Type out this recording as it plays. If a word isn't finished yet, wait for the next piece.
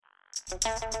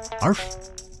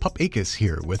Arf! Pup Akis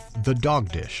here with The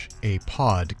Dog Dish, a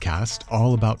podcast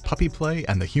all about puppy play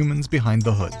and the humans behind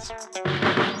the hoods.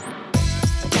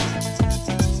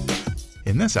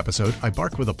 In this episode, I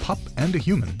bark with a pup and a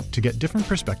human to get different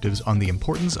perspectives on the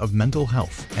importance of mental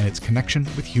health and its connection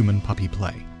with human puppy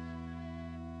play.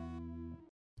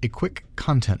 A quick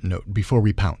content note before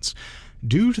we pounce.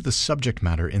 Due to the subject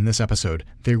matter in this episode,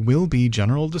 there will be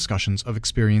general discussions of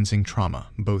experiencing trauma,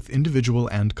 both individual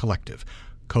and collective,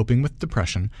 coping with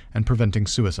depression, and preventing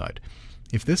suicide.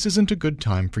 If this isn't a good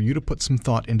time for you to put some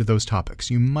thought into those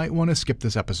topics, you might want to skip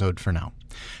this episode for now.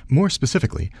 More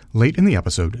specifically, late in the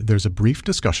episode, there's a brief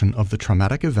discussion of the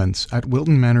traumatic events at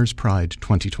Wilton Manor's Pride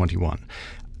 2021.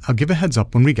 I'll give a heads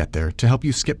up when we get there to help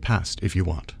you skip past if you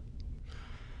want.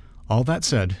 All that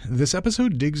said, this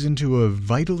episode digs into a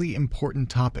vitally important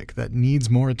topic that needs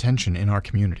more attention in our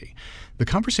community. The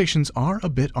conversations are a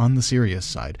bit on the serious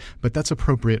side, but that's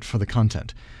appropriate for the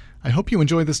content. I hope you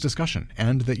enjoy this discussion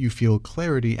and that you feel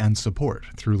clarity and support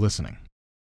through listening.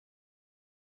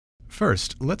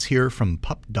 First, let's hear from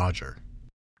Pup Dodger.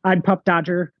 I'm Pup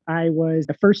Dodger. I was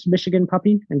the first Michigan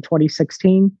puppy in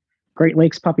 2016, Great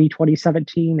Lakes puppy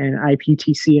 2017, and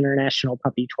IPTC International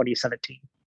puppy 2017.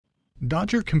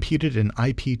 Dodger competed in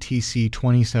IPTC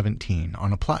 2017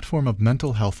 on a platform of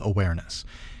mental health awareness.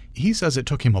 He says it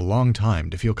took him a long time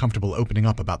to feel comfortable opening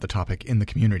up about the topic in the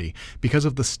community because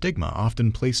of the stigma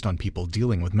often placed on people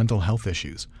dealing with mental health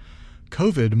issues.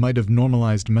 COVID might have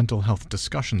normalized mental health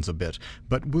discussions a bit,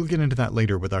 but we'll get into that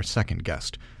later with our second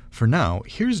guest. For now,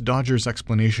 here's Dodger's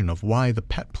explanation of why the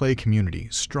pet play community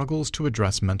struggles to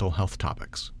address mental health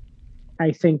topics.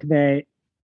 I think that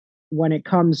when it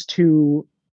comes to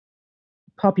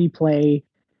puppy play,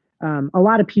 a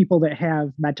lot of people that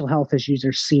have mental health issues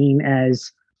are seen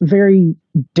as very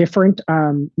different,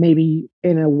 maybe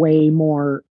in a way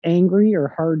more angry or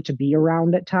hard to be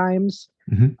around at times,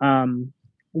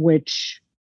 which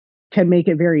can make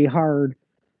it very hard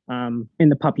in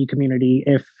the puppy community.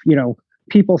 If,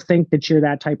 people think that you're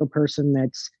that type of person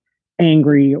that's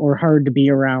angry or hard to be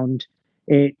around,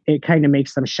 it kind of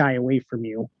makes them shy away from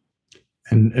you.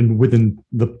 And within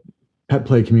the pet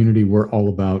play community, we're all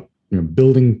about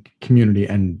building community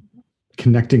and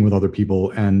connecting with other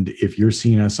people. And if you're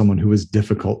seen as someone who is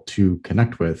difficult to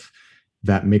connect with,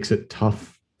 that makes it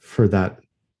tough for that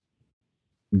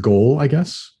goal, I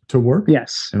guess, to work.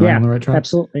 Yes. Am I on the right track?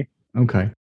 Absolutely. Okay.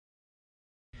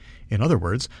 In other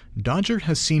words, Dodger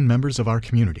has seen members of our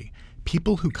community,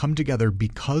 people who come together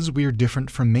because we're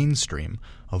different from mainstream,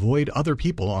 avoid other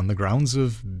people on the grounds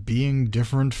of being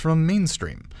different from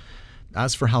mainstream.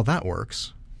 As for how that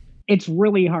works, it's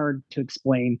really hard to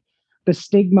explain. The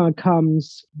stigma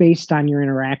comes based on your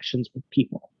interactions with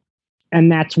people. And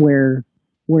that's where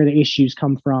the issues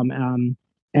come from.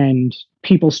 And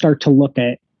people start to look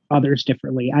at others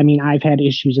differently. I mean, I've had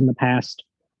issues in the past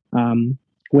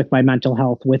with my mental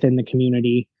health within the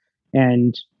community.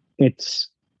 And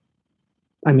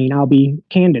I'll be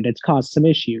candid, it's caused some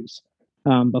issues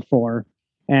before.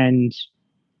 And,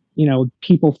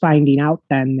 people finding out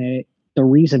then that the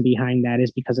reason behind that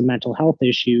is because of mental health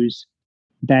issues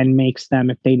then makes them,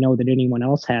 if they know that anyone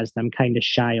else has them, kind of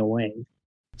shy away.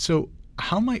 So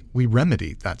how might we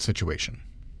remedy that situation?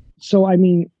 So,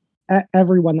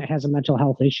 everyone that has a mental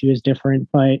health issue is different,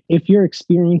 but if you're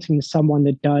experiencing someone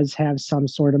that does have some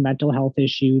sort of mental health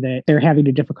issue, that they're having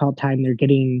a difficult time, they're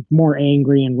getting more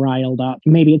angry and riled up,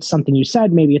 maybe it's something you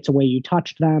said, maybe it's a way you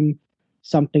touched them,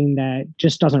 something that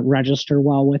just doesn't register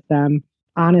well with them.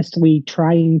 Honestly,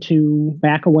 trying to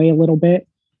back away a little bit,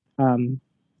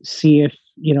 see if,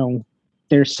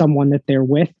 there's someone that they're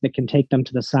with that can take them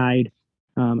to the side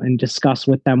and discuss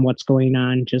with them what's going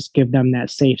on. Just give them that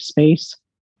safe space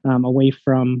away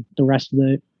from the rest of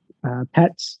the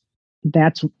pets.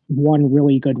 That's one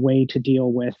really good way to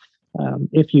deal with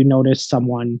if you notice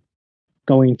someone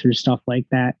going through stuff like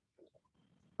that.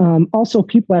 Also,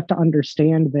 people have to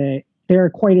understand that there are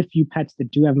quite a few pets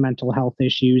that do have mental health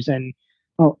issues, and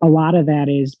a lot of that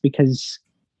is because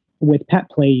with pet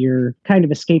play, you're kind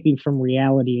of escaping from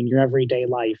reality in your everyday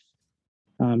life.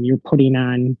 You're putting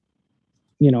on,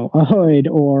 a hood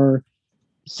or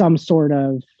some sort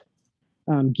of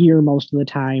gear most of the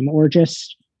time, or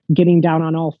just getting down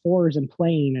on all fours and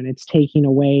playing, and it's taking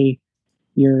away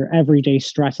your everyday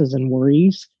stresses and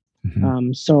worries.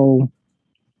 So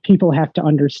people have to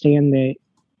understand that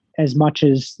as much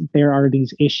as there are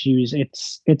these issues,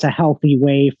 it's a healthy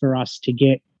way for us to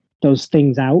get those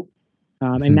things out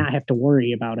and not have to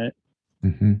worry about it.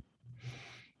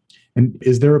 And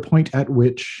is there a point at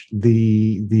which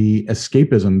the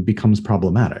escapism becomes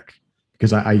problematic?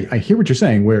 Because I hear what you're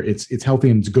saying, where it's healthy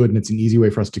and it's good and it's an easy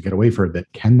way for us to get away from it.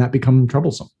 But can that become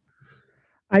troublesome?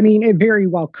 I mean, it very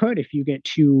well could if you get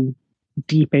too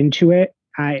deep into it.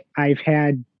 I've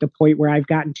had the point where I've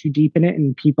gotten too deep in it,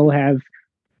 and people have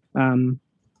done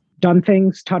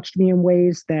things, touched me in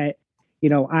ways that, you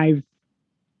know,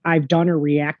 I've done or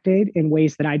reacted in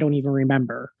ways that I don't even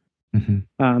remember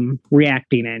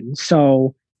reacting in.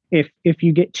 So if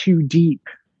you get too deep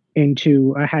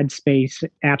into a headspace,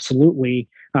 absolutely,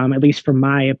 at least from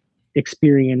my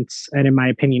experience and in my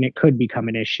opinion, it could become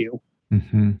an issue.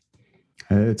 Mm-hmm.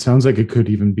 It sounds like it could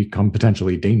even become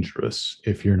potentially dangerous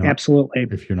if you're not absolutely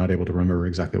if you're not able to remember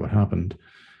exactly what happened.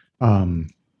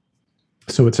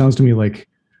 So it sounds to me like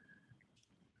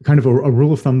kind of a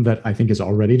rule of thumb that I think is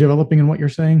already developing in what you're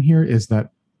saying here is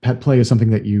that pet play is something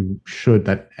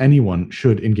that anyone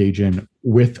should engage in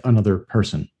with another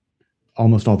person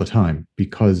almost all the time,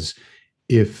 because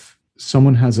if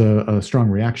someone has a strong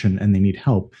reaction and they need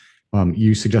help,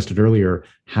 you suggested earlier,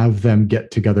 have them get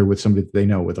together with somebody that they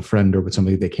know, with a friend or with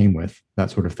somebody they came with,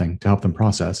 that sort of thing, to help them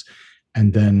process.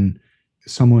 And then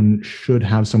someone should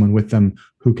have someone with them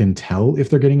who can tell if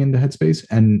they're getting into headspace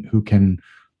and who can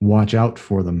watch out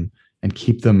for them and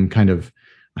keep them kind of,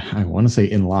 I want to say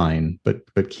in line, but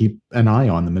keep an eye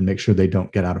on them and make sure they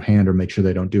don't get out of hand or make sure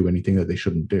they don't do anything that they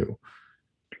shouldn't do.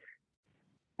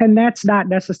 And that's not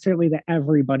necessarily that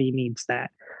everybody needs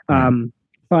that. Right.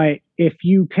 But if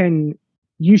you can,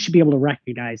 you should be able to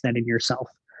recognize that in yourself.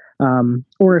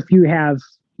 Or if you have,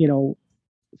 you know,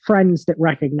 friends that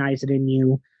recognize it in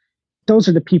you, those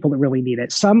are the people that really need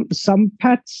it. Some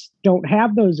pets don't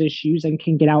have those issues and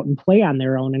can get out and play on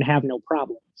their own and have no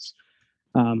problems.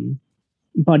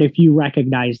 But if you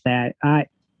recognize that, I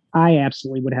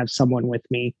absolutely would have someone with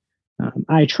me.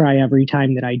 I try every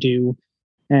time that I do.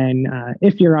 And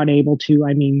if you're unable to,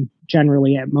 I mean,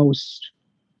 generally at most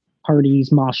parties,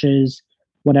 moshes,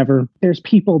 whatever, there's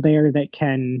people there that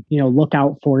can, you know, look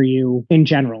out for you in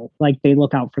general, like they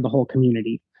look out for the whole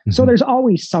community. Mm-hmm. So there's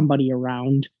always somebody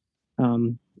around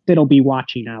that'll be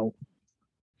watching out.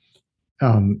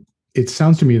 It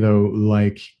sounds to me, though,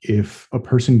 like if a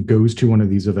person goes to one of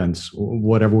these events,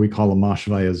 whatever we call a mosh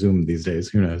via Zoom these days,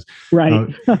 who knows? Right.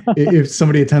 If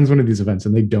somebody attends one of these events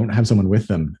and they don't have someone with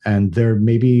them and they're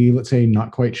maybe, let's say,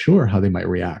 not quite sure how they might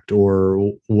react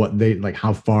or what they like,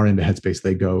 how far into headspace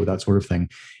they go, that sort of thing,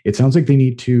 it sounds like they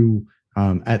need to,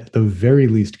 at the very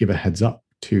least, give a heads up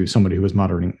to somebody who is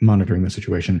monitoring the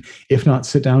situation. If not,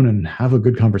 sit down and have a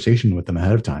good conversation with them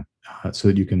ahead of time so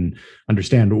that you can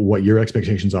understand what your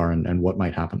expectations are and what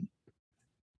might happen.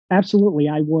 Absolutely.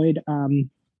 I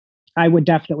would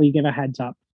definitely give a heads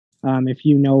up. If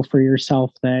you know for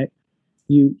yourself that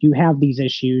you have these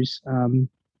issues,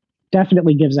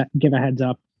 definitely give a heads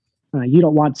up. You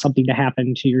don't want something to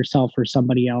happen to yourself or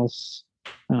somebody else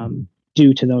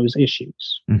due to those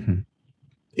issues. Mm-hmm.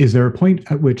 Is there a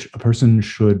point at which a person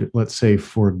should, let's say,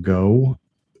 forego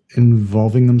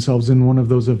involving themselves in one of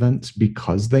those events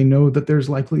because they know that there's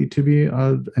likely to be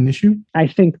an issue? I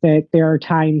think that there are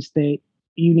times that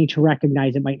you need to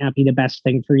recognize it might not be the best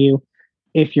thing for you.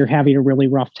 If you're having a really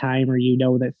rough time or you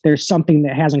know that there's something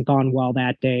that hasn't gone well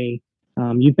that day,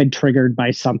 you've been triggered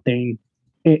by something,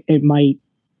 it might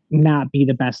not be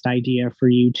the best idea for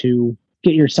you to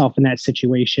get yourself in that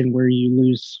situation where you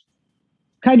lose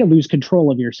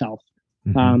control of yourself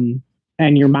and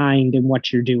your mind and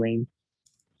what you're doing.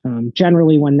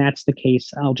 Generally, when that's the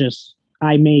case,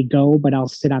 I may go, but I'll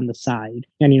sit on the side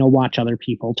and, you know, watch other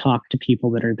people, talk to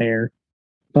people that are there,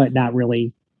 but not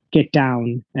really get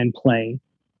down and play.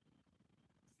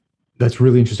 That's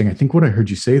really interesting. I think what I heard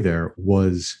you say there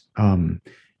was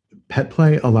pet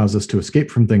play allows us to escape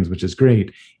from things, which is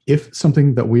great. If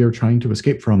something that we are trying to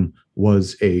escape from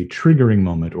was a triggering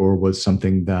moment or was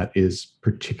something that is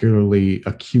particularly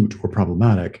acute or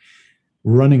problematic,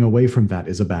 running away from that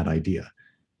is a bad idea.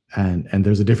 And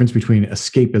there's a difference between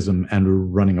escapism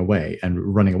and running away. And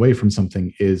running away from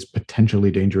something is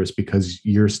potentially dangerous because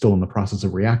you're still in the process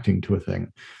of reacting to a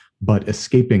thing. But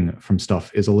escaping from stuff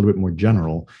is a little bit more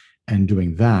general, and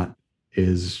doing that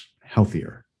is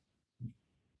healthier.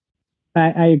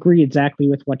 I agree exactly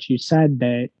with what you said,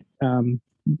 that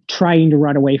trying to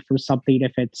run away from something,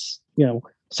 if it's, you know,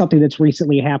 something that's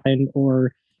recently happened,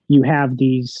 or you're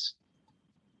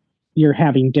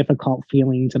having difficult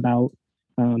feelings about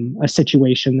a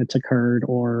situation that's occurred,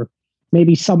 or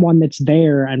maybe someone that's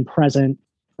there and present,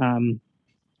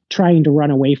 trying to run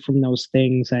away from those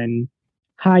things and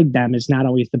hide them is not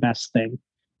always the best thing.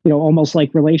 You know, almost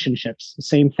like relationships,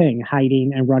 same thing.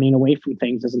 Hiding and running away from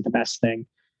things isn't the best thing.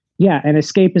 Yeah, and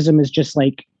escapism is just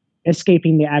like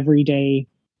escaping the everyday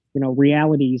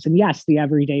realities, and yes, the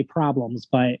everyday problems,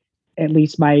 but at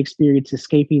least my experience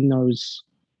escaping those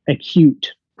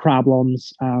acute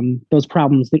problems, those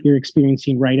problems that you're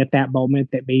experiencing right at that moment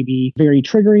that may be very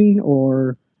triggering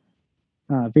or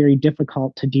very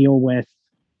difficult to deal with,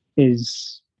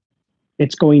 it's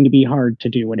going to be hard to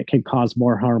do, and it can cause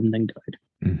more harm than good.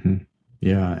 Mm-hmm.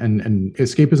 Yeah. And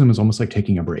escapism is almost like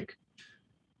taking a break,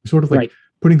 sort of like Right.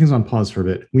 putting things on pause for a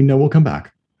bit. We know we'll come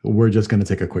back. We're just going to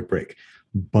take a quick break.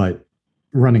 But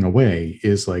running away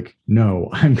is like, no,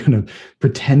 I'm going to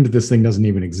pretend this thing doesn't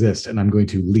even exist, and I'm going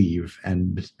to leave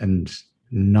and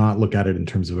not look at it in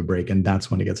terms of a break. And that's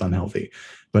when it gets unhealthy.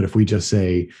 But if we just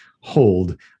say,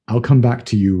 hold, I'll come back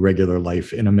to you, regular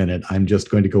life, in a minute. I'm just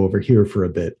going to go over here for a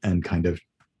bit and kind of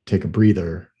take a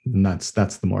breather. And that's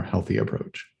the more healthy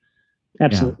approach.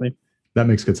 Absolutely. Yeah, that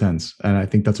makes good sense. And I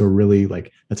think that's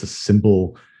a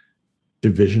simple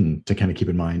division to kind of keep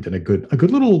in mind, and a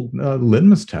good little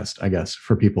litmus test, I guess,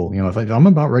 for people. If I'm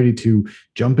about ready to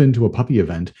jump into a puppy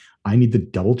event, I need to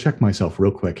double check myself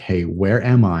real quick. Hey, where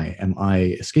am I? Am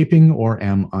I escaping, or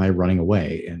am I running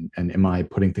away? And am I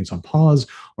putting things on pause,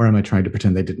 or am I trying to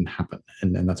pretend they didn't happen?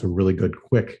 And that's a really good,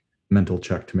 quick mental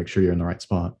check to make sure you're in the right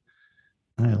spot.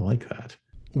 I like that.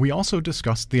 We also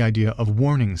discussed the idea of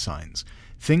warning signs,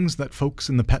 things that folks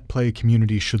in the pet play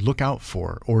community should look out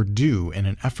for or do in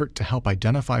an effort to help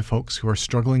identify folks who are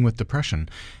struggling with depression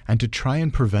and to try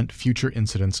and prevent future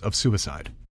incidents of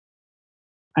suicide.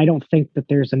 I don't think that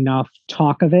there's enough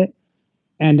talk of it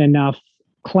and enough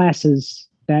classes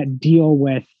that deal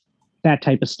with that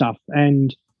type of stuff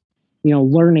and,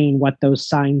 learning what those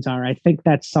signs are. I think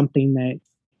that's something that,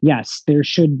 yes, there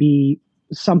should be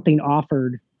something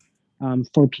offered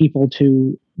for people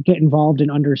to get involved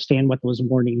and understand what those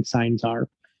warning signs are,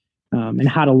 and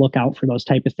how to look out for those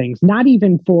type of things. Not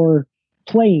even for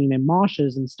playing and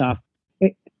moshes and stuff.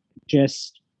 It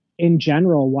just in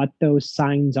general, what those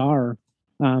signs are,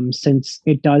 since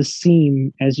it does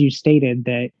seem, as you stated,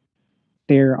 that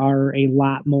there are a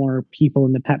lot more people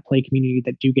in the pet play community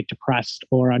that do get depressed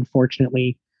or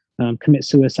unfortunately commit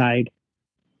suicide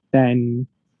than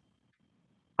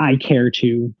I care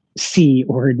to see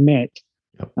or admit.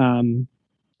 Yep.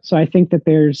 So I think that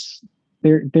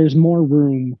there's more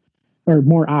room or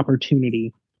more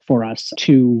opportunity for us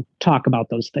to talk about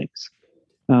those things.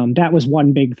 That was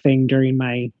one big thing during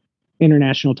my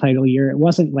international title year. It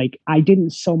wasn't like I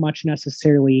didn't so much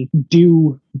necessarily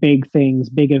do big things,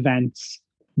 big events,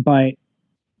 but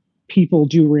people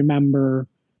do remember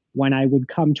when I would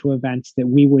come to events that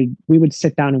we would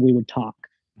sit down and we would talk,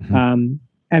 and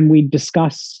we'd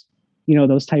discuss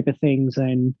those type of things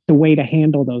and the way to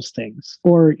handle those things.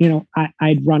 Or,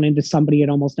 I'd run into somebody at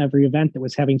almost every event that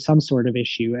was having some sort of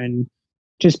issue, and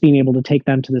just being able to take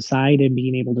them to the side and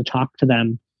being able to talk to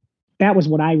them. That was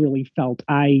what I really felt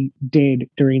I did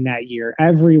during that year.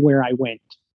 Everywhere I went,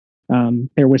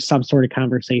 there was some sort of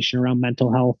conversation around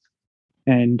mental health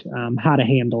and how to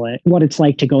handle it, what it's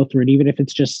like to go through it, even if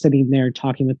it's just sitting there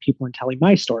talking with people and telling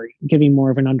my story, giving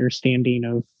more of an understanding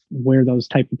of where those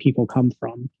type of people come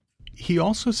from. He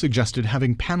also suggested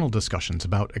having panel discussions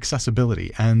about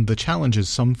accessibility and the challenges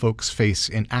some folks face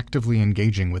in actively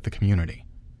engaging with the community.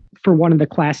 For one of the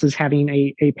classes,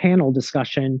 having a panel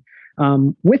discussion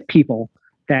with people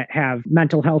that have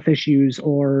mental health issues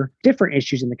or different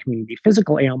issues in the community,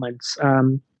 physical ailments,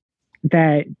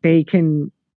 that they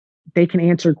can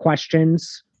answer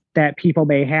questions that people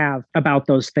may have about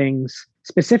those things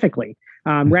specifically,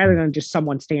 rather than just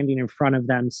someone standing in front of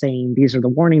them saying, these are the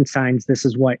warning signs, this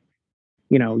is what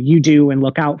you do and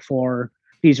look out for,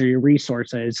 these are your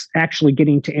resources. Actually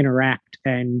getting to interact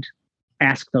and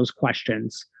ask those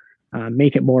questions,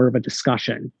 make it more of a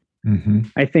discussion. Mm-hmm.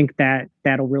 I think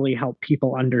that'll really help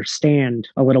people understand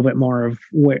a little bit more of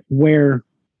where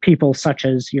people such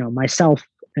as myself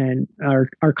and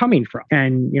are coming from,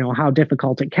 and how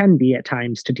difficult it can be at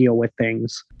times to deal with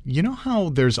things. You know how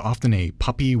there's often a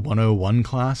Puppy 101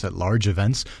 class at large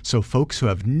events, so folks who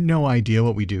have no idea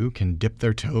what we do can dip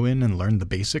their toe in and learn the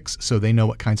basics so they know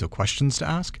what kinds of questions to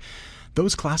ask?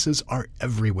 Those classes are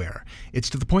everywhere. It's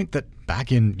to the point that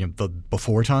back in the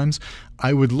before times,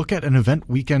 I would look at an event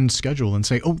weekend schedule and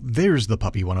say, oh, there's the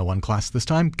Puppy 101 class this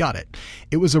time, got it.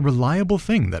 It was a reliable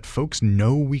thing that folks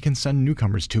know we can send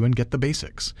newcomers to and get the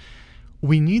basics.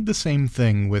 We need the same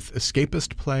thing with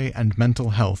Escapist Play and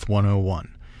Mental Health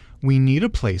 101. We need a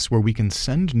place where we can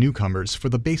send newcomers for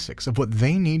the basics of what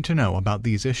they need to know about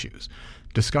these issues.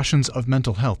 Discussions of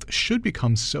mental health should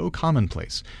become so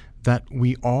commonplace that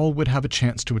we all would have a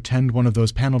chance to attend one of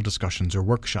those panel discussions or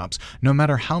workshops, no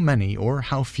matter how many or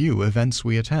how few events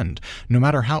we attend, no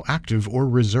matter how active or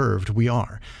reserved we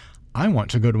are. I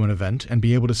want to go to an event and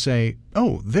be able to say,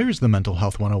 oh, there's the Mental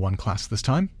Health 101 class this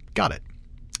time. Got it.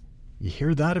 You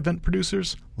hear that, event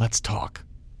producers? Let's talk.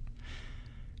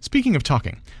 Speaking of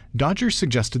talking, Dodger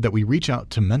suggested that we reach out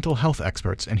to mental health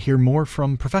experts and hear more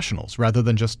from professionals rather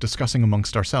than just discussing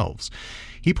amongst ourselves.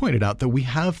 He pointed out that we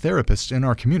have therapists in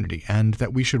our community and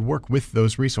that we should work with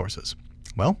those resources.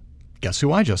 Well, guess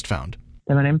who I just found?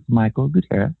 So my name is Michael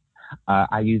Gutierrez.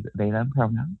 I use they, them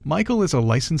pronouns. Michael is a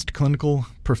licensed clinical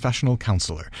professional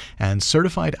counselor and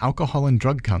certified alcohol and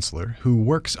drug counselor who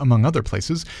works, among other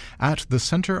places, at the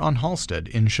Center on Halsted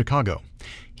in Chicago.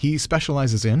 He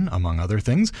specializes in, among other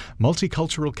things,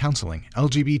 multicultural counseling,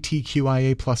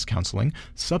 LGBTQIA+ counseling,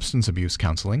 substance abuse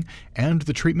counseling, and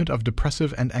the treatment of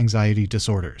depressive and anxiety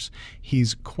disorders.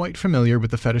 He's quite familiar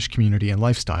with the fetish community and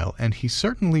lifestyle, and he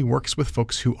certainly works with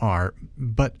folks who are,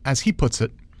 but as he puts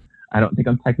it, I don't think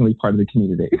I'm technically part of the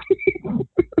community.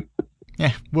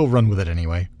 we'll run with it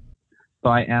anyway. So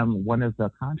I am one of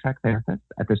the contract therapists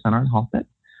at the Center on Halsted.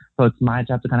 So it's my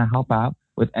job to kind of help out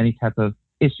with any type of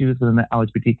issues within the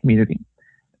LGBT community.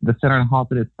 The Center on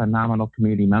Halsted is a phenomenal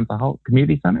community mental health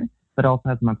community center, but also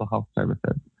has mental health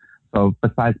services. So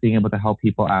besides being able to help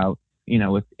people out,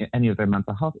 with any of their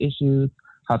mental health issues,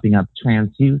 helping out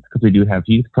trans youth, because we do have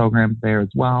youth programs there as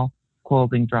well,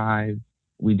 clothing drives.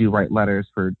 We do write letters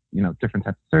for, different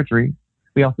types of surgery.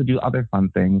 We also do other fun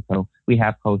things. So we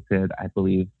have hosted, I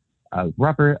believe,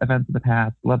 rubber events in the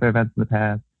past, leather events in the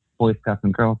past, Boy Scouts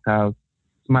and Girl Scouts,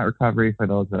 Smart Recovery for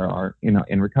those that are,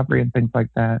 in recovery and things like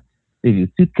that. They do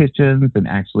soup kitchens and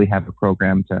actually have a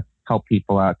program to help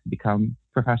people out to become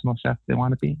professional chefs they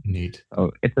want to be. Neat.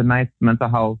 So it's a nice mental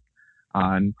health,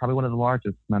 probably one of the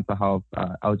largest mental health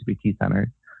LGBT centers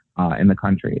in the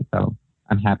country. So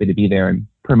I'm happy to be there and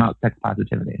promote sex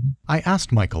positivity. I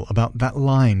asked Michael about that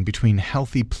line between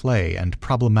healthy play and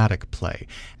problematic play,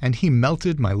 and he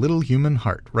melted my little human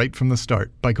heart right from the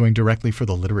start by going directly for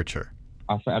the literature.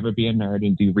 I'll forever be a nerd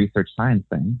and do research science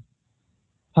things.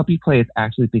 Puppy play is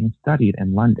actually being studied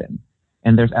in London,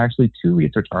 and there's actually 2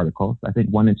 research articles, I think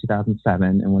one in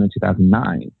 2007 and one in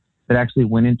 2009, that actually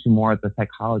went into more of the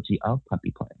psychology of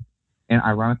puppy play. And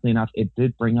ironically enough, it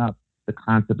did bring up the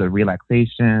concept of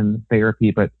relaxation,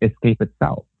 therapy, but escape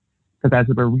itself. Because as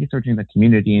we were researching the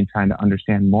community and trying to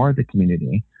understand more of the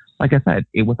community, like I said,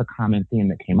 it was a common theme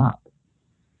that came up.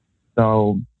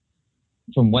 So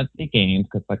from what they gained,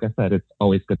 because like I said, it's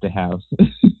always good to have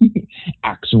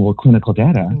actual clinical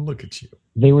data. Look at you.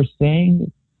 They were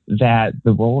saying that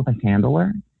the role of the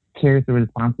handler carries the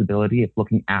responsibility of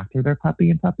looking after their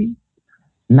puppy and puppy,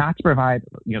 not to provide,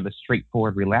 the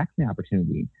straightforward relaxing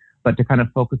opportunity, but to kind of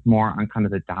focus more on kind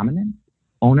of the dominance,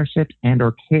 ownership, and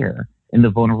or care in the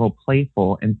vulnerable,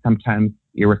 playful, and sometimes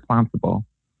irresponsible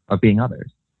of being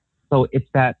others. So it's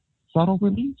that subtle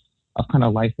release of kind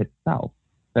of life itself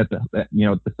that the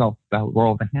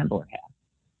role of the handler has.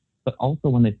 But also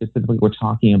when they specifically were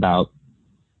talking about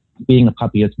being a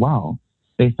puppy as well,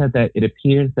 they said that it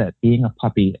appears that being a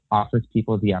puppy offers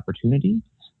people the opportunity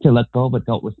to let go of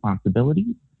adult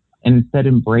responsibilities and instead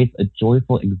embrace a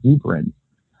joyful exuberance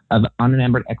of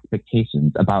unencumbered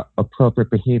expectations about appropriate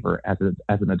behavior as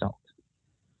an adult.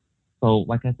 So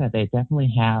like I said, they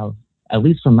definitely have, at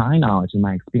least from my knowledge and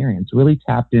my experience, really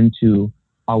tapped into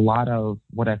a lot of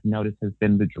what I've noticed has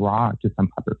been the draw to some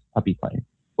puppy play,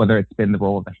 whether it's been the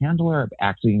role of the handler or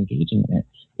actually engaging in it,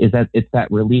 is that it's that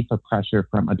relief of pressure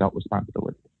from adult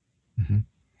responsibility. Mm-hmm.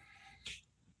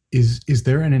 Is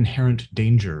there an inherent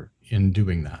danger in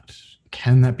doing that?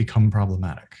 Can that become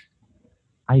problematic?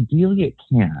 Ideally, it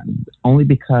can, only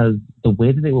because the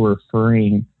way that they were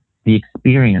referring the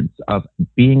experience of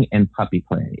being in puppy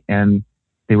play and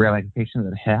the relaxation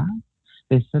that it has,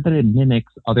 they said that it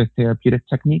mimics other therapeutic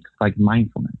techniques like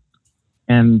mindfulness.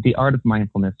 And the art of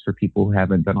mindfulness, for people who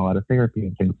haven't done a lot of therapy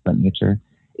and things of that nature,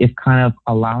 is kind of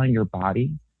allowing your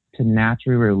body to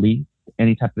naturally release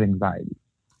any type of anxiety.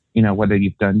 Whether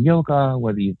you've done yoga,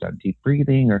 whether you've done deep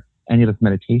breathing or any of those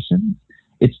meditations,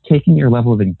 it's taking your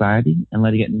level of anxiety and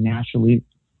letting it naturally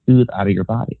soothe out of your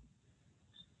body.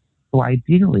 So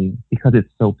ideally, because it's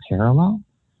so parallel,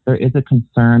 there is a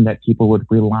concern that people would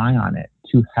rely on it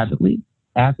too heavily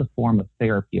as a form of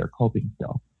therapy or coping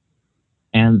skill.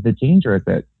 And the danger of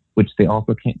it, which they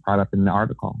also brought up in the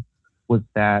article, was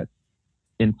that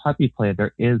in puppy play,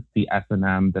 there is the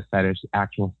S&M, the fetish,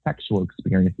 actual sexual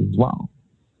experience as well.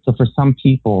 So for some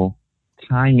people,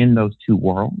 tying in those two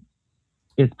worlds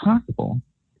is possible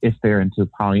if they're into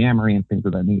polyamory and things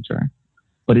of that nature,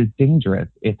 but it's dangerous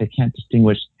if they can't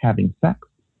distinguish having sex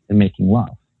and making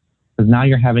love. Because now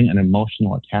you're having an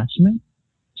emotional attachment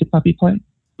to puppy play,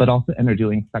 but also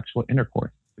doing sexual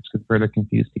intercourse, which could further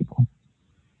confuse people.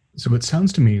 So it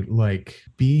sounds to me like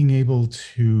being able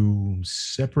to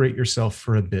separate yourself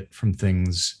for a bit from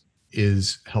things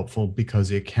is helpful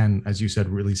because it can, as you said,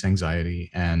 release anxiety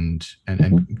and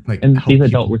like And help these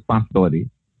adult people. responsibilities.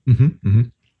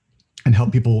 And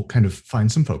help people kind of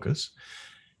find some focus.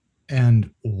 And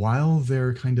while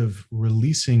they're kind of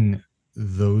releasing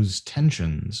those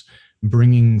tensions,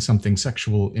 bringing something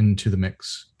sexual into the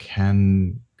mix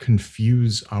can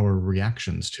confuse our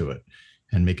reactions to it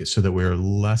and make it so that we're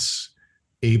less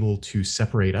able to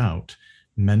separate out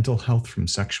mental health from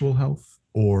sexual health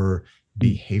or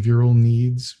behavioral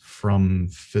needs from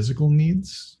physical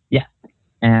needs. Yeah.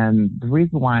 And the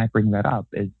reason why I bring that up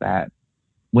is that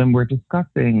when we're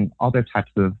discussing other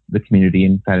types of the community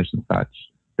and fetish and such,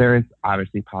 there is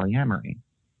obviously polyamory.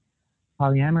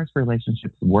 Polyamorous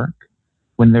relationships work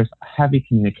when there's heavy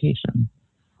communication.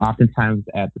 Oftentimes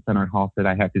at the Center Hall that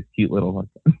I have these cute little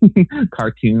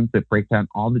cartoons that break down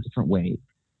all the different ways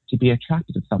to be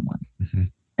attracted to someone. Mm-hmm.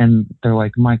 And they're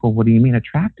like, Michael, what do you mean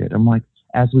attracted? I'm like,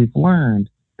 as we've learned,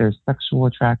 there's sexual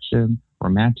attraction,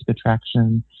 romantic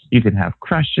attraction. You can have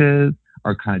crushes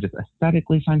or kind of just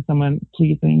aesthetically find someone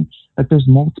pleasing. Like there's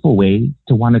multiple ways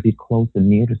to want to be close and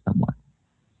near to someone.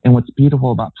 And what's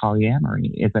beautiful about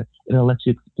polyamory is that it'll let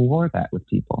you explore that with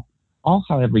people, all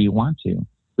however you want to,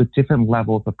 with different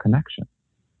levels of connection.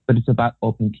 But it's about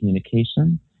open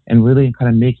communication and really kind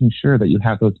of making sure that you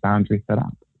have those boundaries set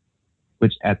up,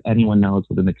 which, as anyone knows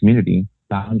within the community,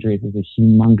 boundaries is a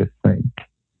humongous thing.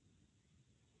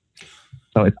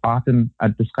 So it's often a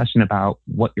discussion about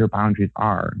what your boundaries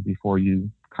are before you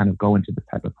kind of go into this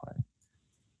type of play.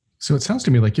 So it sounds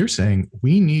to me like you're saying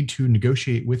we need to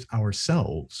negotiate with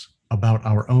ourselves about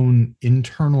our own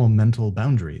internal mental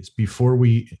boundaries before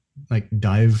we like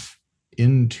dive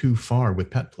in too far with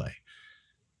pet play,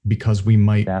 because we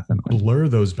might blur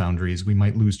those boundaries. We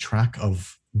might lose track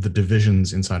of the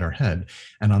divisions inside our head.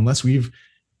 And unless we've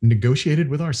negotiated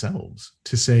with ourselves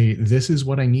to say, this is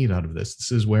what I need out of this,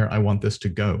 this is where I want this to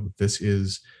go, this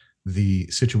is the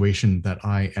situation that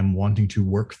I am wanting to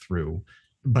work through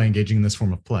by engaging in this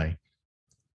form of play,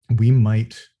 we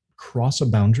might cross a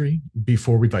boundary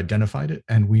before we've identified it,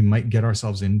 and we might get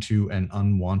ourselves into an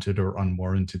unwanted or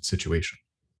unwarranted situation.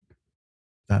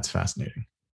 That's fascinating.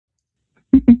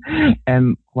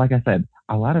 And like I said,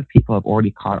 a lot of people have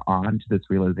already caught on to this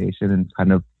realization, and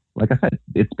kind of, like I said,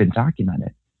 it's been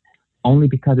documented. Only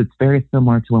because it's very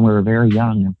similar to when we were very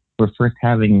young and we're first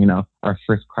having, our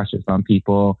first crushes on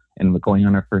people and we're going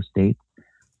on our first dates.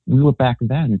 We were back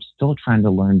then still trying to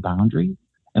learn boundaries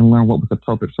and learn what was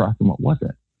appropriate for us and what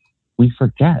wasn't. We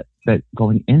forget that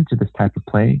going into this type of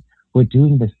play, we're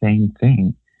doing the same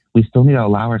thing. We still need to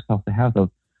allow ourselves to have those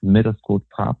middle school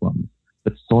problems,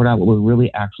 but sort out what we're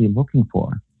really actually looking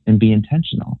for and be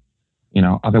intentional.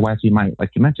 Otherwise we might,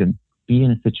 like you mentioned, be in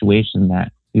a situation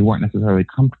that we weren't necessarily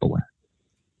comfortable with.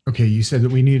 Okay, you said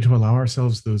that we needed to allow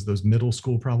ourselves those middle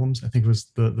school problems, I think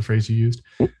was the phrase you used,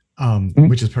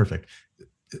 which is perfect.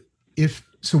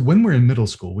 So when we're in middle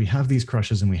school, we have these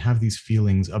crushes and we have these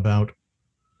feelings about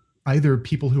either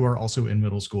people who are also in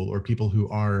middle school or people who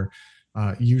are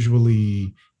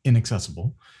usually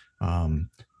inaccessible.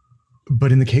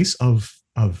 But in the case of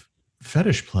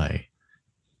fetish play,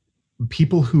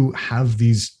 people who have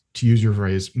these, to use your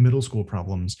phrase, middle school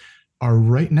problems are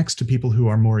right next to people who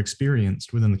are more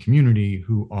experienced within the community,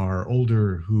 who are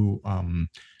older, who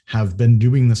have been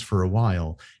doing this for a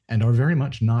while and are very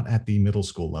much not at the middle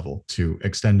school level, to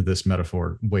extend this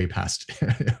metaphor way past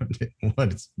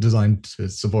what it's designed to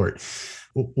support.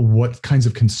 What kinds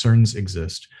of concerns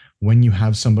exist when you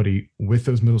have somebody with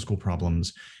those middle school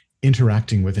problems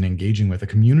interacting with and engaging with a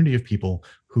community of people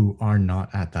who are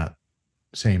not at that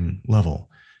same level?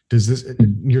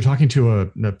 You're talking to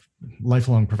a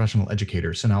lifelong professional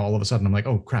educator. So now all of a sudden I'm like,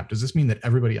 oh crap, does this mean that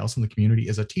everybody else in the community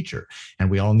is a teacher and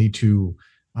we all need to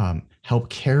help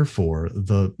care for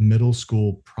the middle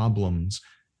school problems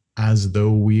as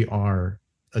though we are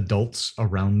adults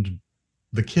around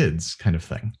the kids, kind of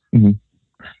thing? Mm-hmm.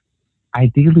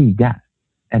 Ideally, yes.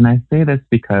 And I say this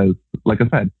because, like I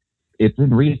said, it's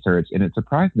in research and it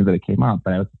surprised me that it came up,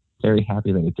 but I was very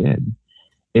happy that it did,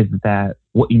 is that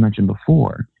what you mentioned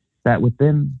before, that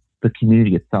within the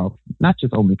community itself, not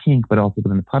just only kink, but also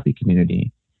within the puppy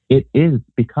community, it is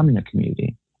becoming a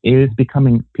community. It is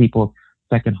becoming people's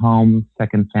second home,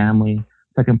 second family,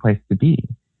 second place to be.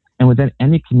 And within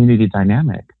any community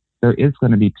dynamic, there is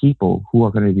going to be people who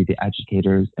are going to be the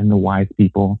educators and the wise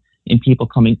people, and people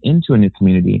coming into a new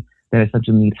community that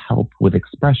essentially need help with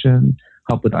expression,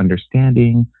 help with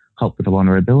understanding, help with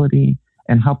vulnerability,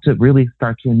 and help to really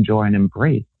start to enjoy and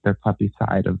embrace their puppy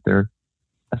side of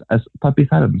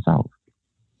themselves.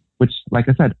 Which, like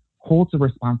I said, holds a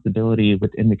responsibility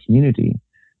within the community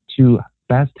to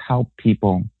best help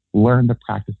people learn the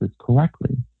practices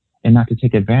correctly and not to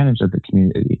take advantage of the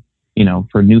community,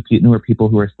 for newer people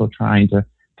who are still trying to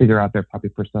figure out their puppy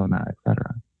persona,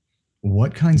 etc.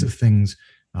 What kinds of things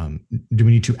do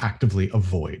we need to actively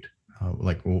avoid?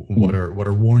 What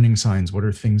are warning signs? What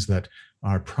are things that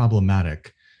are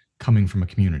problematic coming from a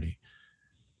community?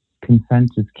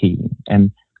 Consent is key,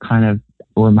 and kind of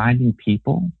reminding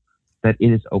people that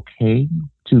it is okay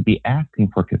to be asking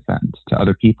for consent to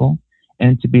other people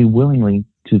and to be willingly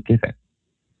to give it.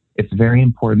 It's very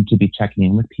important to be checking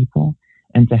in with people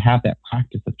and to have that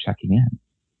practice of checking in.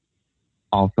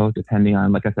 Also, depending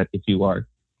on, like I said, if you are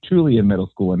truly in middle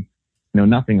school and know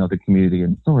nothing of the community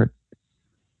in sorts,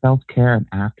 self-care and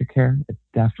aftercare is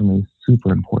definitely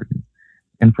super important.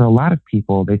 And for a lot of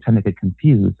people, they tend to get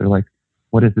confused. They're like,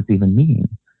 what does this even mean?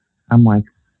 I'm like,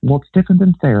 well, it's different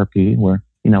than therapy where,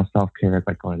 self-care is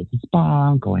like going to the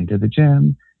spa, going to the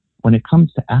gym. When it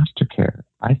comes to aftercare,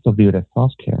 I still view it as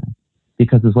self-care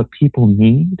because it's what people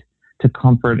need to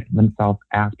comfort themselves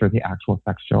after the actual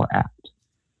sexual act,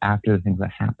 after the things that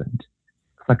happened.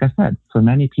 Like I said, for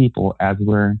many people, as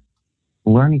we're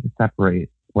learning to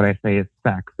separate what I say is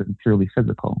sex and purely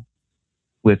physical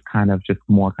with kind of just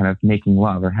more kind of making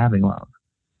love or having love,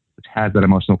 which has that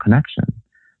emotional connection.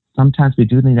 Sometimes we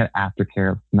do need that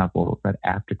aftercare of snuggles, that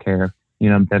aftercare,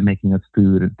 them making us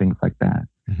food and things like that,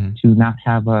 to not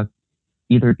have us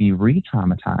either be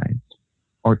re-traumatized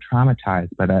or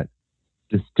traumatized by that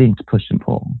distinct push and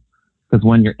pull. Because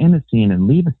when you're in a scene and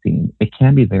leave a scene, it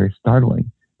can be very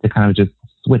startling to kind of just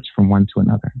switch from one to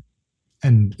another.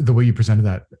 And the way you presented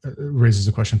that raises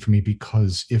a question for me,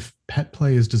 because if pet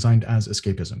play is designed as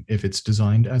escapism, if it's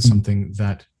designed as something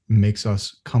that makes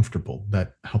us comfortable,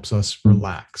 that helps us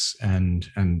relax and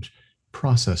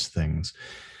process things,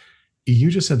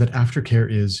 you just said that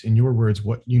aftercare is, in your words,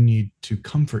 what you need to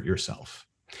comfort yourself.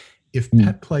 If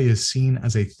pet play is seen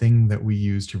as a thing that we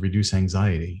use to reduce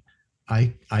anxiety,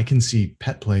 I can see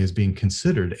pet play as being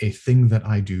considered a thing that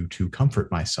I do to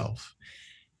comfort myself.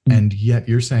 And yet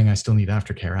you're saying I still need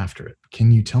aftercare after it.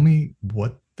 Can you tell me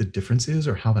what the difference is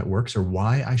or how that works or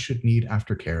why I should need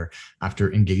aftercare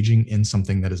after engaging in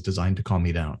something that is designed to calm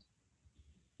me down?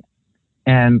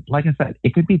 And like I said,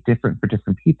 it could be different for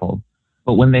different people.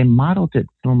 But when they modeled it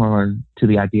similar to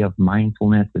the idea of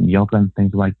mindfulness and yoga and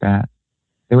things like that,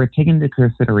 they were taking into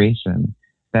consideration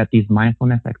that these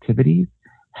mindfulness activities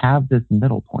have this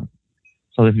middle point.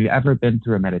 So if you've ever been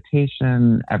through a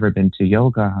meditation, ever been to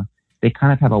yoga, they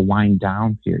kind of have a wind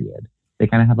down period. They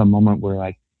kind of have a moment where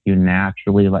like you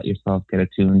naturally let yourself get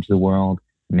attuned to the world,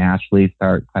 naturally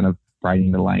start kind of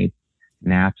brightening the lights,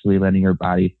 naturally letting your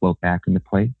body float back into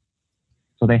place.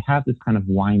 So they have this kind of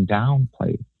wind down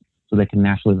place so they can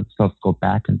naturally let themselves go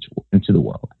back into the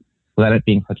world without it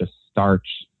being such a starch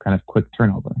kind of quick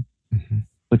turnover,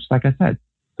 which, like I said,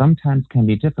 sometimes can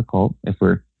be difficult if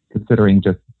we're considering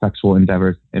just sexual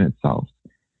endeavors in itself.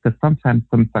 Because sometimes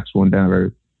some sexual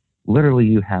endeavors, literally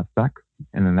you have sex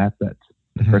and then that's it.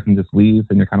 The person just leaves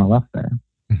and you're kind of left there.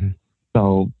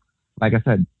 So, like I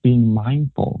said, being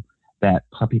mindful that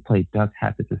puppy play does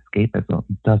have this escapism,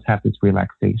 does have this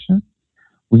relaxation,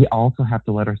 we also have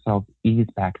to let ourselves ease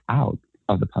back out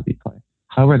of the puppy play.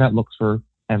 However that looks for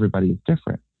everybody is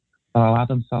different. But allow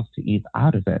themselves to ease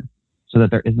out of it so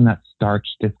that there isn't that starch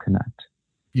disconnect.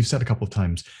 You've said a couple of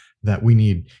times that we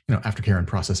need, aftercare and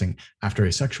processing after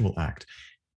a sexual act.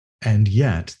 And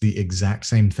yet the exact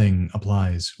same thing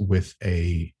applies with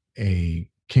a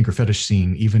kink or fetish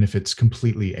scene, even if it's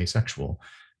completely asexual,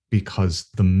 because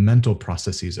the mental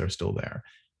processes are still there.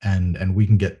 And we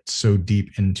can get so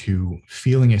deep into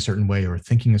feeling a certain way or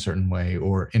thinking a certain way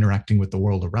or interacting with the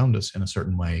world around us in a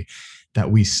certain way that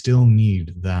we still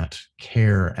need that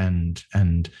care and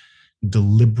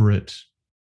deliberate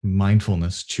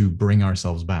mindfulness to bring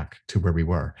ourselves back to where we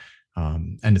were.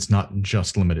 And it's not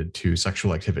just limited to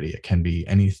sexual activity. It can be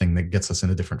anything that gets us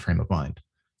in a different frame of mind.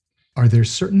 Are there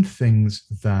certain things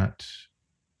that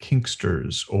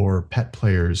kinksters or pet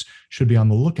players should be on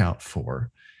the lookout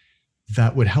for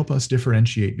that would help us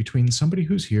differentiate between somebody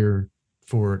who's here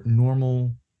for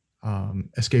normal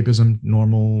escapism,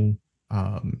 normal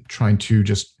trying to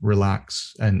just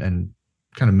relax and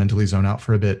kind of mentally zone out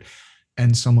for a bit,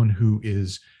 and someone who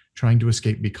is trying to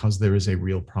escape because there is a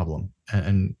real problem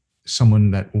and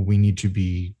someone that we need to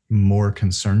be more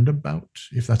concerned about,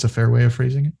 if that's a fair way of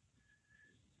phrasing it?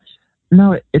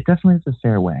 No, it definitely is a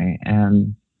fair way.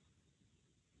 And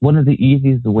one of the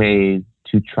easiest ways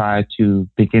to try to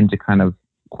begin to kind of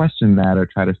question that or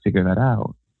try to figure that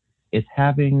out is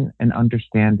having an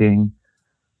understanding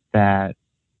that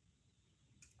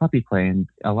puppy play and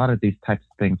a lot of these types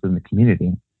of things in the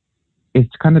community is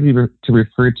kind of to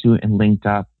refer to and linked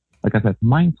up, like I said,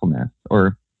 mindfulness,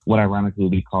 or what ironically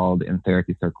would be called in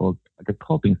therapy circles like a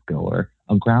coping skill or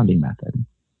a grounding method.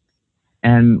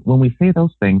 And when we say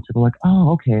those things, people are like,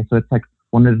 oh, okay, so it's like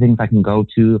one of the things I can go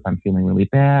to if I'm feeling really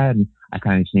bad and I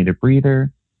kind of just need a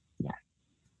breather. Yes.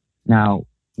 Now,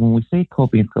 when we say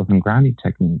coping skills and grounding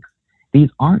techniques, these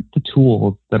aren't the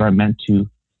tools that are meant to,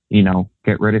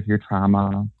 get rid of your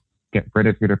trauma, get rid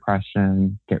of your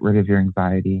depression, get rid of your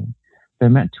anxiety. They're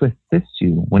meant to assist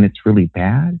you when it's really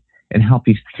bad and help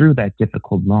you through that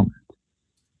difficult moment.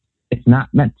 It's not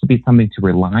meant to be something to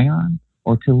rely on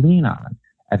or to lean on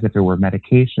as if it were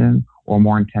medication or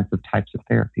more intensive types of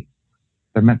therapy.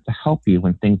 They're meant to help you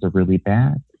when things are really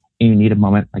bad and you need a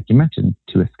moment, like you mentioned,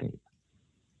 to escape.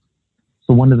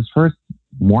 So one of the first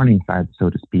warning signs, so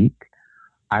to speak,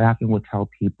 I often would tell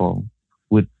people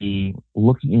would be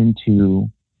looking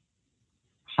into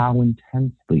how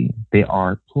intensely they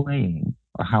are playing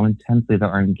or how intensely they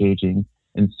are engaging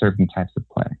in certain types of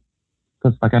play.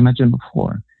 Because like I mentioned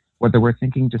before, whether we're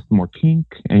thinking just more kink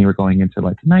and you're going into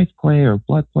like knife play or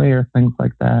blood play or things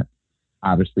like that,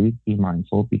 obviously be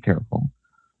mindful, be careful.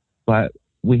 But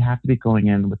we have to be going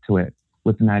into it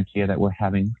with an idea that we're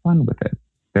having fun with it,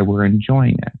 that we're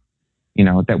enjoying it,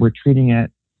 that we're treating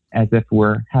it as if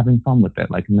we're having fun with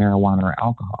it, like marijuana or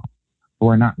alcohol. But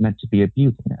we're not meant to be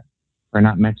abusing it. We're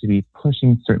not meant to be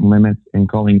pushing certain limits and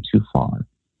going too far.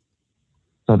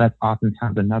 So that's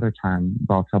oftentimes another time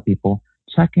where I'll tell people,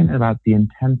 check in about the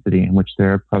intensity in which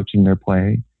they're approaching their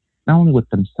play, not only with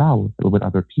themselves, but with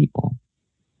other people.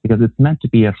 Because it's meant to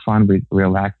be a fun,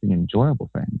 relaxing, enjoyable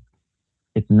thing.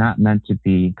 It's not meant to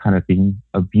be kind of being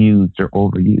abused or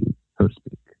overused, so to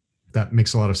speak. That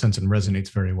makes a lot of sense and resonates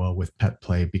very well with pet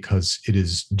play because it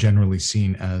is generally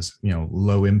seen as,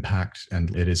 low impact,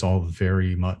 and it is all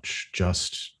very much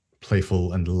just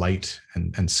playful and light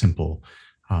and simple.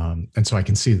 And so I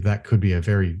can see that could be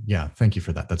thank you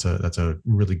for that. That's a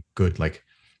really good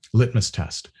litmus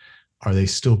test. Are they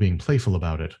still being playful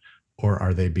about it, or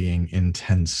are they being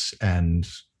intense? And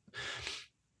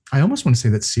I almost want to say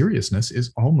that seriousness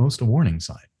is almost a warning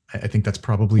sign. I think that's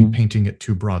probably painting it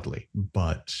too broadly,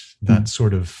 but that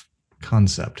sort of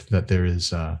concept that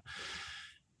there's an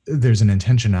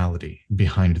intentionality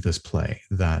behind this play,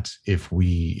 that if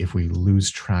we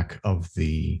lose track of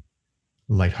the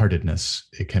lightheartedness,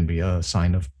 it can be a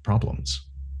sign of problems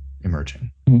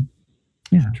emerging.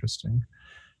 Yeah. Interesting.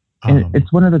 And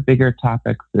it's one of the bigger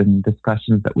topics and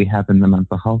discussions that we have in the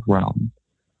mental health realm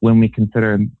when we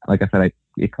consider, like I said,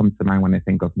 it comes to mind when I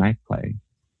think of knife play,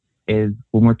 is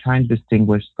when we're trying to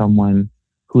distinguish someone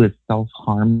who is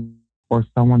self-harm or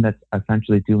someone that's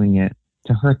essentially doing it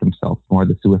to hurt themselves, more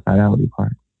the suicidality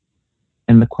part.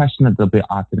 And the question that they'll be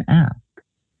often asked,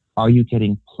 are you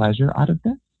getting pleasure out of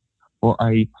this? Or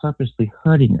are you purposely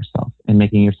hurting yourself and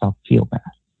making yourself feel bad?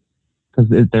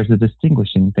 Because there's a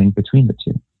distinguishing thing between the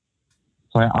two.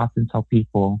 So I often tell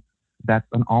people that's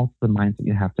also the mindset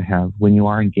you have to have when you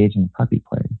are engaging in puppy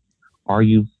play. Are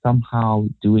you somehow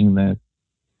doing this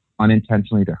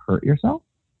unintentionally to hurt yourself?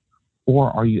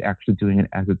 Or are you actually doing it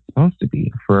as it's supposed to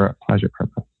be for a pleasure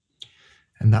purpose?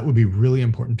 And that would be really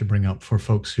important to bring up for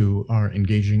folks who are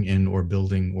engaging in or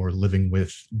building or living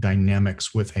with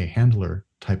dynamics with a handler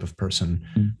type of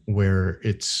person, where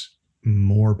it's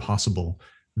more possible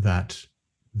that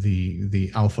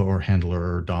the alpha or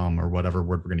handler or dom or whatever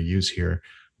word we're going to use here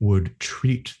would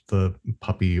treat the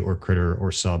puppy or critter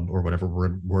or sub or whatever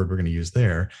word we're going to use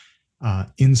there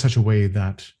in such a way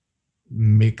that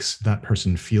makes that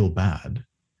person feel bad.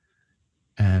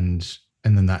 And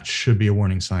then that should be a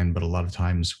warning sign. But a lot of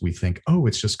times we think, oh,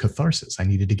 it's just catharsis. I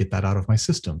needed to get that out of my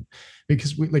system.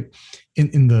 Because we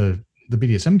in the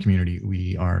BDSM community,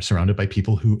 we are surrounded by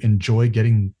people who enjoy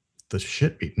getting the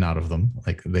shit beaten out of them.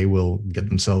 Like they will get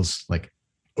themselves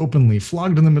openly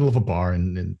flogged in the middle of a bar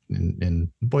in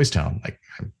Boys Town. Like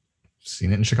I've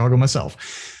seen it in Chicago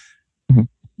myself.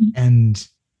 And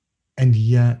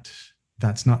yet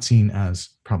that's not seen as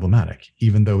problematic,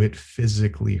 even though it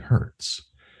physically hurts.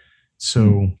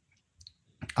 So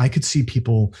I could see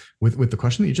people with the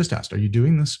question that you just asked, are you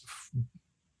doing this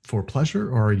for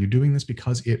pleasure, or are you doing this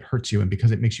because it hurts you and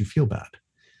because it makes you feel bad?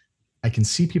 I can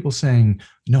see people saying,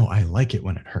 no, I like it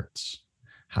when it hurts.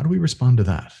 How do we respond to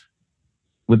that?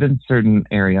 Within certain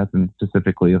areas, and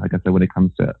specifically, like I said, when it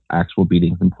comes to actual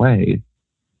beatings and plays,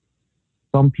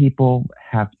 some people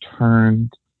have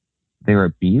turned their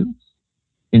abuse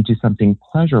into something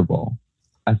pleasurable,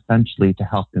 essentially to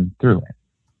help them through it.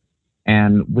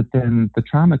 And within the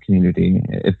trauma community,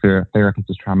 if their therapist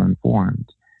is trauma informed,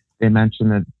 they mention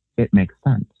that it makes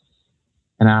sense.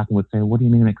 And I often would say, what do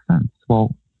you mean it makes sense?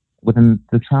 Well, within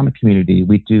the trauma community,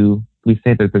 we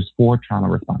say that there's 4 trauma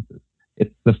responses.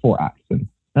 It's the 4 acts, and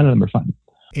none of them are fun.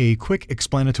 A quick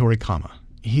explanatory comma.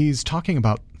 He's talking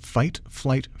about fight,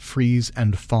 flight, freeze,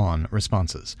 and fawn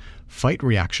responses. Fight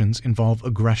reactions involve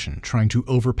aggression, trying to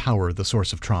overpower the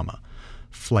source of trauma.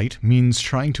 Flight means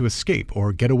trying to escape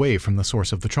or get away from the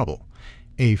source of the trouble.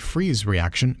 A freeze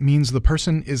reaction means the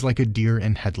person is like a deer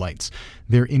in headlights.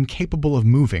 They're incapable of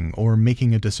moving or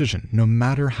making a decision, no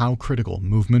matter how critical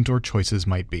movement or choices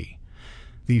might be.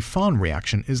 The fawn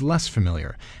reaction is less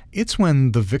familiar. It's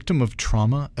when the victim of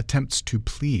trauma attempts to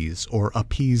please or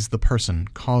appease the person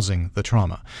causing the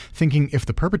trauma, thinking if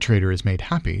the perpetrator is made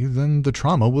happy, then the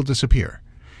trauma will disappear.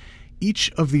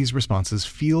 Each of these responses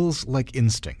feels like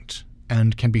instinct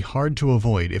and can be hard to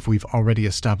avoid if we've already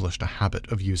established a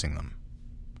habit of using them.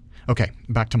 Okay,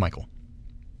 back to Michael.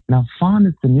 Now, fawn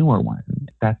is the newer one.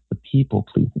 That's the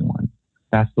people-pleasing one.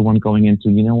 That's the one going into,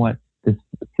 you know what, this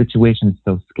situation is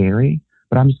so scary,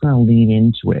 but I'm just going to lean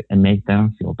into it and make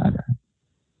them feel better.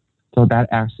 So that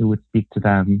actually would speak to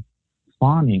them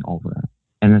fawning over it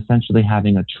and essentially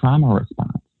having a trauma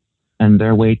response. And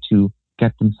their way to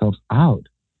get themselves out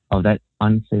of that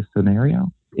unsafe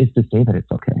scenario is to say that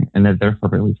it's okay and that they're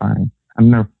perfectly fine. I'm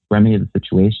going to remedy the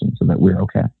situation so that we're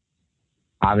okay.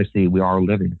 Obviously, we are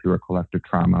living through a collective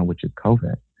trauma, which is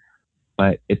COVID,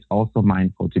 but it's also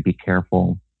mindful to be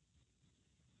careful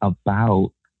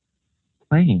about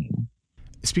playing.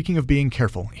 Speaking of being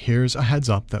careful, here's a heads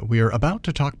up that we are about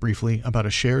to talk briefly about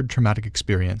a shared traumatic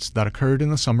experience that occurred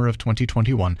in the summer of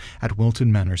 2021 at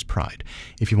Wilton Manor's Pride.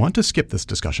 If you want to skip this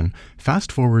discussion,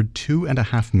 fast forward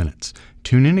 2.5 minutes.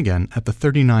 Tune in again at the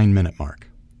 39-minute mark.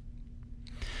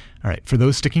 All right, for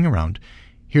those sticking around,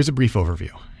 here's a brief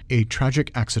overview. A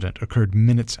tragic accident occurred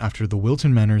minutes after the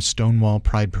Wilton Manor's Stonewall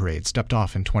Pride Parade stepped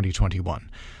off in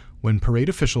 2021. When parade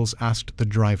officials asked the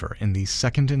driver in the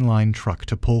second-in-line truck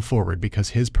to pull forward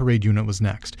because his parade unit was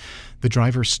next, the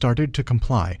driver started to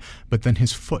comply, but then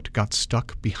his foot got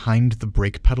stuck behind the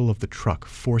brake pedal of the truck,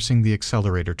 forcing the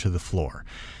accelerator to the floor.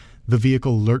 The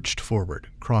vehicle lurched forward,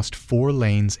 crossed 4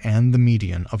 lanes and the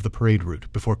median of the parade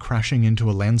route before crashing into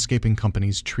a landscaping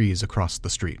company's trees across the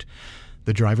street.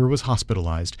 The driver was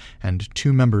hospitalized, and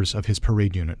 2 members of his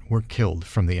parade unit were killed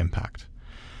from the impact.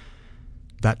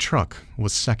 That truck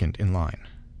was second in line.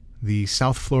 The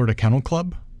South Florida Kennel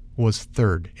Club was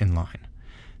third in line.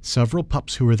 Several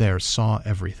pups who were there saw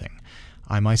everything.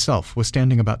 I myself was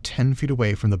standing about 10 feet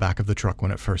away from the back of the truck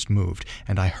when it first moved,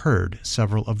 and I heard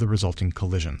several of the resulting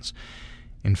collisions.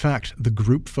 In fact, the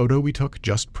group photo we took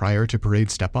just prior to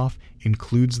parade step-off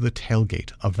includes the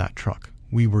tailgate of that truck.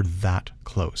 We were that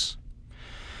close.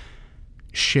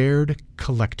 Shared,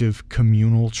 collective,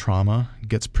 communal trauma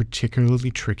gets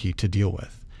particularly tricky to deal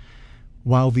with.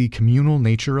 While the communal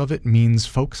nature of it means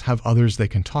folks have others they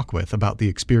can talk with about the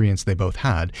experience they both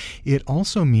had, it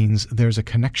also means there's a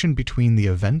connection between the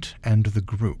event and the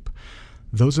group.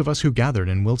 Those of us who gathered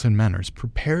in Wilton Manors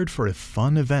prepared for a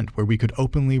fun event where we could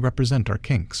openly represent our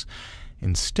kinks.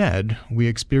 Instead, we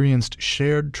experienced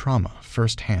shared trauma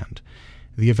firsthand.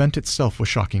 The event itself was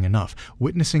shocking enough.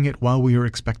 Witnessing it while we were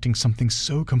expecting something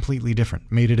so completely different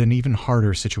made it an even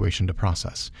harder situation to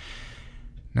process.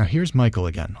 Now here's Michael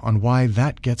again on why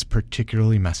that gets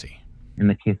particularly messy. In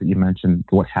the case that you mentioned,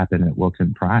 what happened at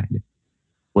Wilton Pride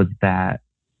was that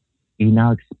you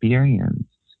now experienced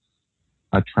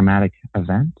a traumatic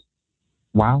event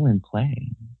while in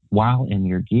play, while in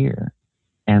your gear.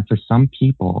 And for some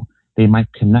people, they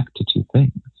might connect to 2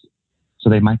 things. So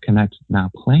they might connect now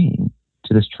playing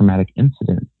to this traumatic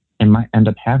incident and might end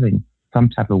up having some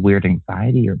type of weird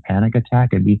anxiety or panic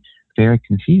attack and be very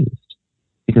confused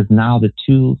because now the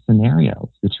 2 scenarios,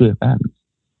 the 2 events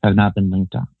have not been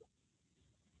linked up.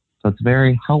 So it's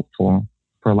very helpful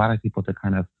for a lot of people to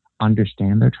kind of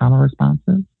understand their trauma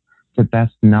responses to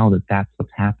best know that that's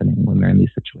what's happening when they're in these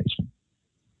situations.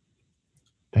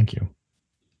 Thank you.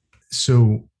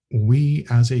 So we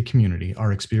as a community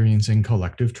are experiencing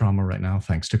collective trauma right now,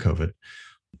 thanks to COVID.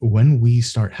 When we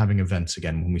start having events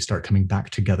again, when we start coming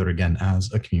back together again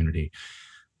as a community,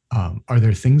 are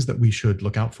there things that we should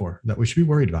look out for, that we should be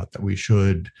worried about, that we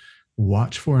should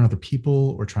watch for in other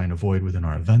people or try and avoid within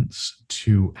our events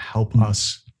to help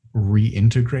us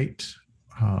reintegrate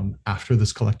after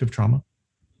this collective trauma?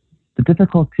 The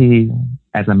difficulty,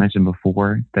 as I mentioned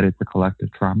before, that it's a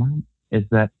collective trauma, is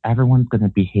that everyone's going to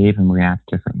behave and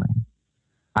react differently.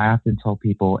 I often tell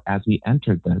people as we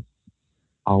entered this,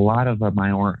 a lot of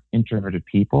my more introverted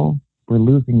people were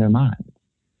losing their minds.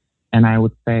 And I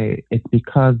would say it's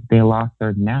because they lost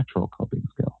their natural coping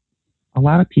skill. A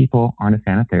lot of people aren't a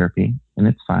fan of therapy, and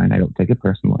it's fine. I don't take it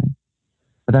personally.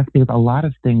 But that's because a lot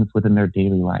of things within their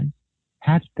daily life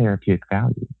had therapeutic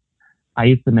value. I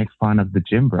used to make fun of the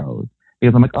gym bros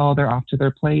because I'm like, oh, they're off to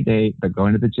their play date. They're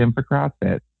going to the gym for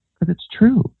CrossFit. Because it's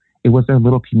true. It was their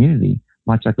little community,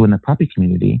 much like in the puppy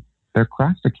community, their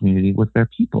CrossFit community was their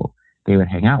people. They would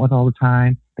hang out with all the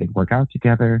time. They'd work out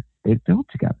together. They'd build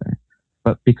together.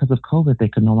 But because of COVID, they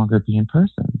could no longer be in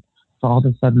person. So all of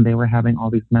a sudden, they were having all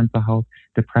these mental health,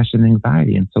 depression,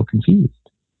 anxiety, and so confused.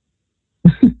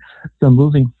 So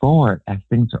moving forward, as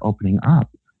things are opening up,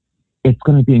 it's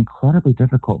going to be incredibly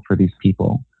difficult for these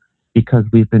people because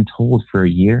we've been told for a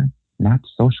year not to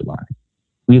socialize.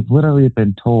 We've literally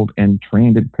been told and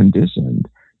trained and conditioned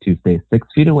to stay 6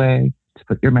 feet away, to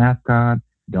put your mask on,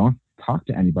 don't talk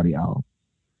to anybody else.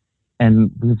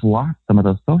 And we've lost some of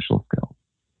those social skills.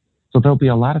 So there'll be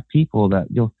a lot of people that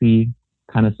you'll see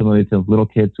kind of similar to little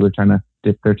kids who are trying to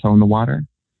dip their toe in the water,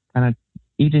 kind of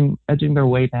edging their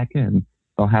way back in.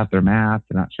 They'll have their mask.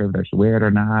 They're not sure if they should wear it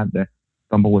or not. They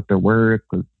stumble with their words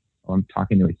because I'm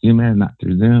talking to a human, not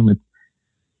through Zoom.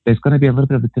 There's going to be a little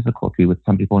bit of a difficulty with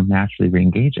some people naturally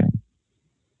re-engaging.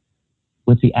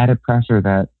 With the added pressure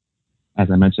that,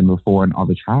 as I mentioned before, in all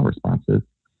the trial responses,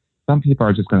 some people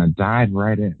are just going to dive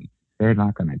right in. They're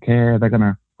not going to care. They're going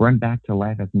to run back to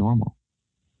life as normal.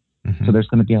 Mm-hmm. So there's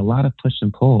going to be a lot of push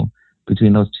and pull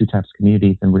between those two types of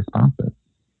communities and responses.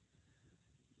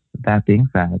 That being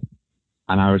said,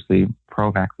 I'm obviously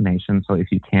pro-vaccination. So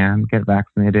if you can get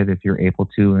vaccinated, if you're able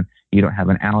to, and you don't have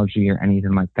an allergy or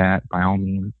anything like that, by all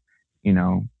means,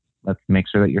 let's make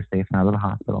sure that you're safe and out of the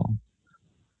hospital.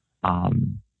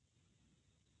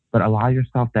 But allow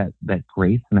yourself that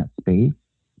grace and that space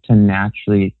to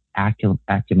naturally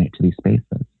acclimate to these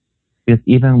spaces. Because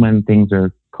even when things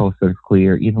are coast is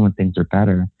clear, even when things are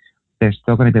better, there's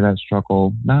still going to be that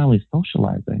struggle, not only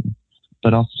socializing,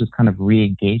 but also just kind of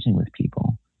re-engaging with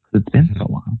people. Because it's been so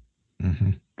long.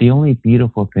 Mm-hmm. The only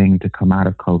beautiful thing to come out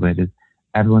of COVID is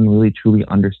everyone really truly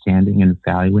understanding and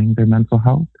valuing their mental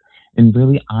health and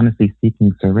really honestly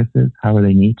seeking services however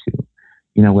they need to.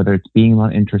 Whether it's being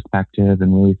more introspective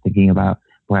and really thinking about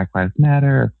Black Lives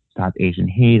Matter, Stop Asian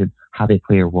Hate, and how they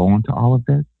play a role into all of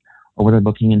this, or whether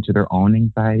looking into their own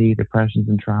anxiety, depressions,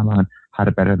 and trauma and how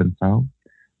to better themselves.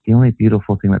 The only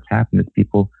beautiful thing that's happened is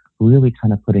people really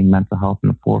kind of putting mental health in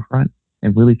the forefront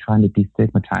and really trying to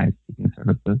destigmatize seeking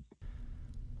services.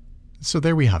 So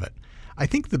there we have it. I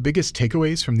think the biggest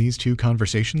takeaways from these two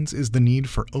conversations is the need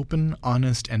for open,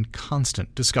 honest, and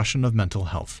constant discussion of mental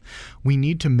health. We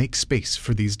need to make space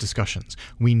for these discussions.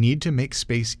 We need to make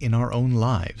space in our own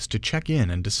lives to check in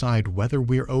and decide whether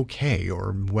we're okay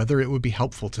or whether it would be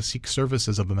helpful to seek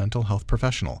services of a mental health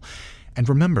professional. And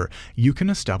remember, you can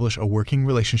establish a working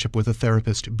relationship with a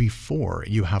therapist before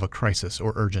you have a crisis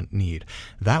or urgent need.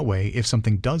 That way, if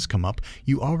something does come up,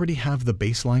 you already have the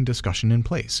baseline discussion in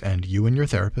place, and you and your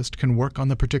therapist can work on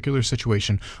the particular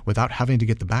situation without having to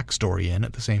get the backstory in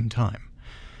at the same time.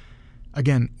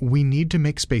 Again, we need to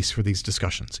make space for these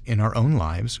discussions in our own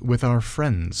lives, with our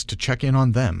friends to check in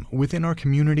on them, within our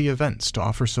community events to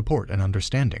offer support and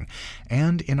understanding,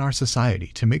 and in our society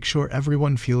to make sure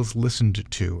everyone feels listened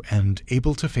to and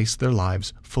able to face their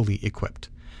lives fully equipped.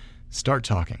 Start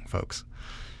talking, folks.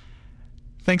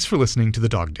 Thanks for listening to The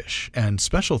Dog Dish, and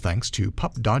special thanks to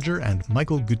Pup Dodger and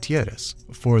Michael Gutierrez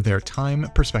for their time,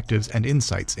 perspectives, and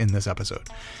insights in this episode.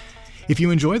 If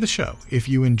you enjoy the show, if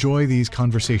you enjoy these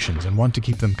conversations and want to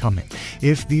keep them coming,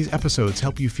 if these episodes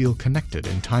help you feel connected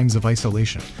in times of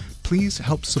isolation, please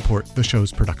help support the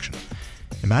show's production.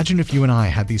 Imagine if you and I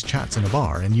had these chats in a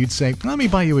bar and you'd say, "Let me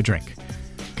buy you a drink."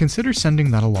 Consider sending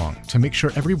that along to make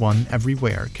sure everyone,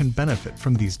 everywhere can benefit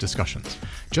from these discussions.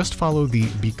 Just follow the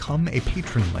Become a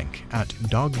Patron link at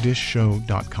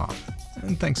dogdishshow.com.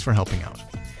 And thanks for helping out.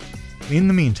 In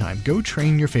the meantime, go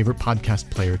train your favorite podcast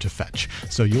player to fetch,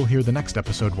 so you'll hear the next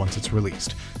episode once it's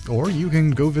released. Or you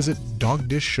can go visit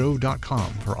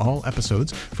dogdishshow.com for all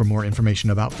episodes, for more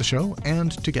information about the show,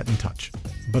 and to get in touch.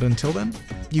 But until then,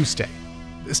 you stay.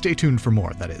 Stay tuned for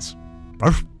more, that is.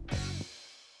 Arf.